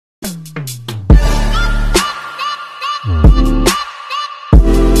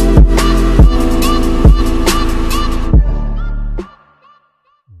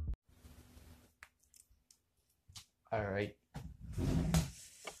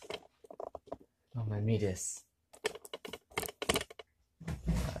let me this.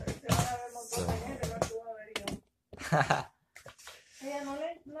 So.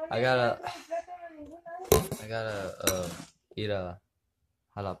 I gotta eat a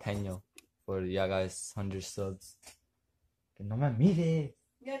jalapeno for ya guys 100 subs. Que no me mire.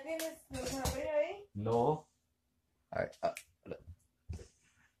 ¿Ya tienes el jalapeno ahí? No. Alright.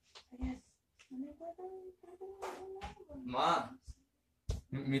 Ma,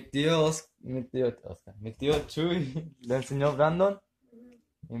 mi tío Chuy le enseñó a Brandon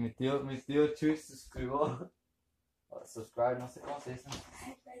y mi tío Chuy suscribió. Subscribe, no sé cómo se dice.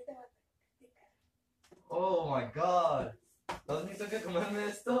 Oh my god. ¿No necesito que comerme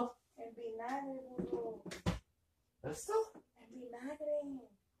esto? En vinagre, burro. ¿Esto? En vinagre.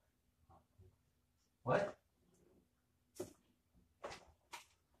 What?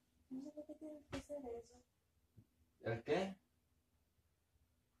 No sé por qué tienes que hacer eso. ¿El qué?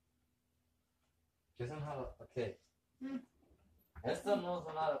 ¿Qué es un jalapeno? Ok. Esto no es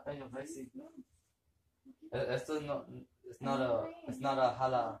un jalapeno, Tracy. Esto no, it's not a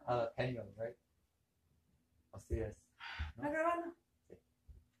jalapeno, right? Así es. ¿Está grabando? Sí.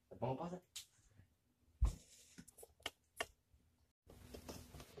 ¿Te pongo pausa?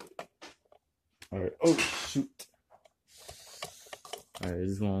 Alright, oh shoot. Alright,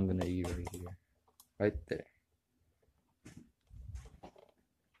 this is one I'm gonna eat right here. Right there.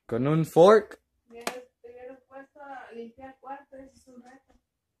 Con un fork? Te hubieras puesto a limpiar cuarto, eso es un reto.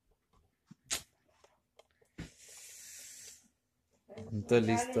 Estoy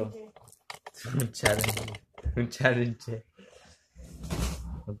listo. Un challenge.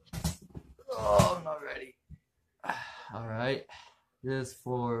 Oh, I'm not ready. Alright. This is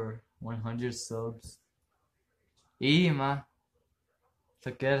for 100 subs. Y ma.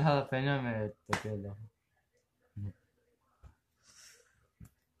 Toqué el jalapeño y me toqué el ojo.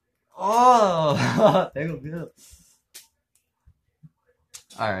 Oh, tengo miedo.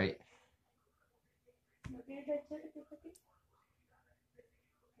 Alright. ¿No tienes el chile que está aquí?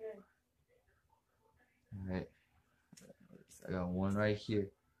 Alright. I got one right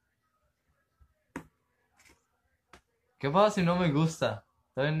here. ¿Qué pasa si no me gusta?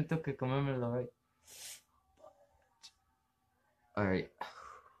 Todavía necesito que comérmelo, right? Alright.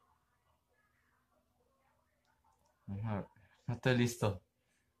 No estoy listo.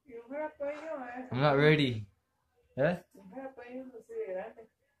 I'm not ready. ¿Eh? Un jalapeño es así de grande.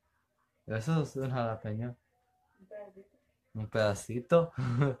 Eso es un jalapeño. Un pedacito.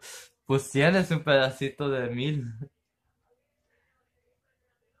 Pues tienes un pedacito de 1000.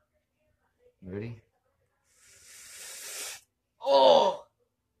 Ready? Oh!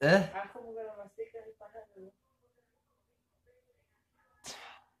 ¿Eh? Ah, como que lo masticas y pasas de...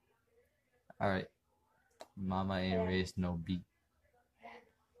 Alright. Mama ain't raised no beat.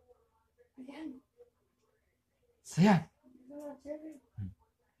 Sean.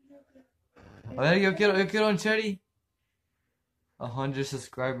 A ver, yo quiero un cherry. 100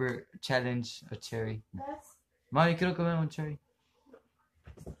 subscriber challenge, a cherry. Ma, yo quiero comer un cherry.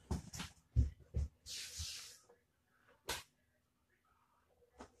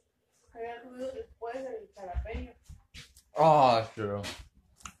 Había comido después del jalapeño. Oh, true.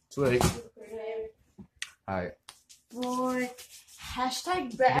 Too late. Alright. Boy,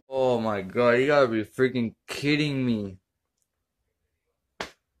 hashtag bad. Oh my god, you gotta be freaking kidding me.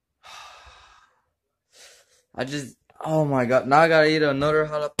 Oh my god, now I gotta eat another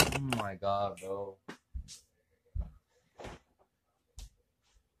jalapeno. Oh my god, bro.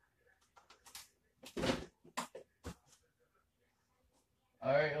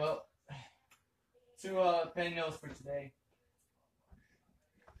 Alright, well, 2 jalapenos for today.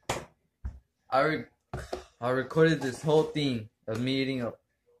 I recorded this whole thing of me eating a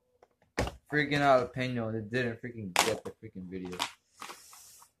freaking jalapeno and it didn't freaking get the freaking video.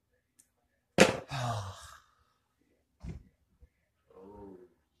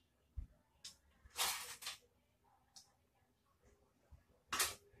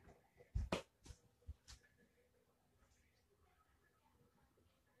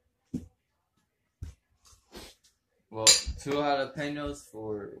 Well, 2 jalapenos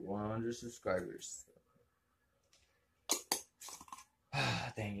for 100 subscribers.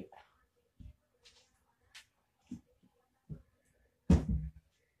 Dang it.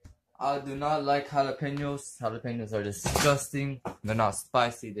 I do not like jalapenos. Jalapenos are disgusting. They're not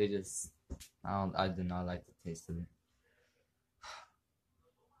spicy. They just... I do not like the taste of it.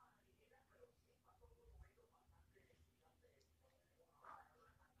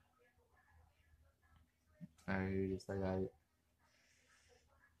 I got it.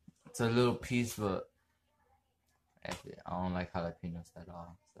 It's a little piece, but actually, I don't like jalapenos at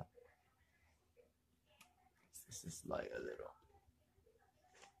all. So This is like a little.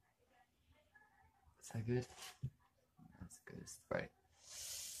 Is that good? That's good. It's right.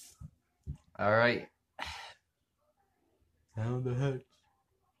 All right. Down the hatch.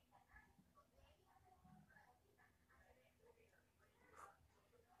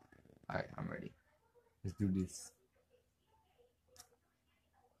 All right, I'm ready. Let's do this.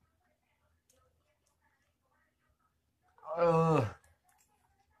 Ugh.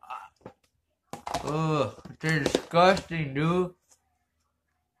 Ugh. It's disgusting, dude.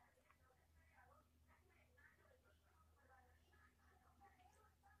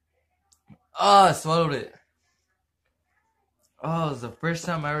 Oh, I swallowed it. Oh, it's the first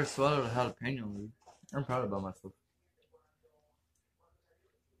time I ever swallowed a jalapeno, dude. I'm proud about myself.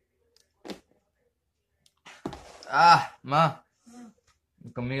 Ah, ma.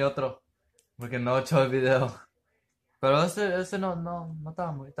 Me comí otro. Porque no he hecho el video. Pero ese no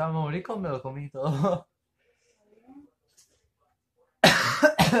estaba muy rico, me lo comí todo.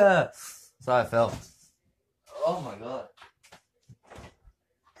 That's how I felt. Oh my god.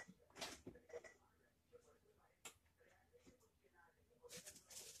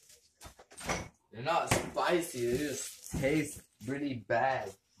 They're not spicy, they just taste really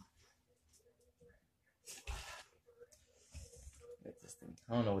bad. Get this thing.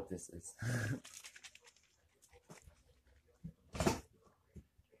 I don't know what this is.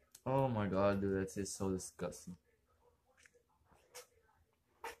 Oh my god, dude, that tastes so disgusting.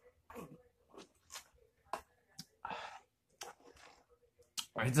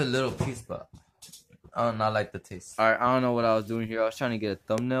 It's a little piece, but I do not like the taste. Alright, I don't know what I was doing here. I was trying to get a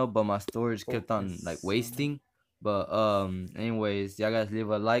thumbnail, but my storage kept on like wasting. But anyways, y'all guys leave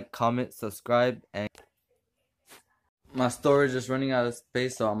a like, comment, subscribe, and my storage is running out of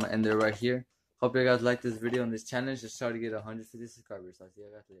space, so I'm gonna end it right here. Hope you guys like this video on this challenge. Just try to get 150 subscribers. I'll see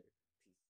you guys later.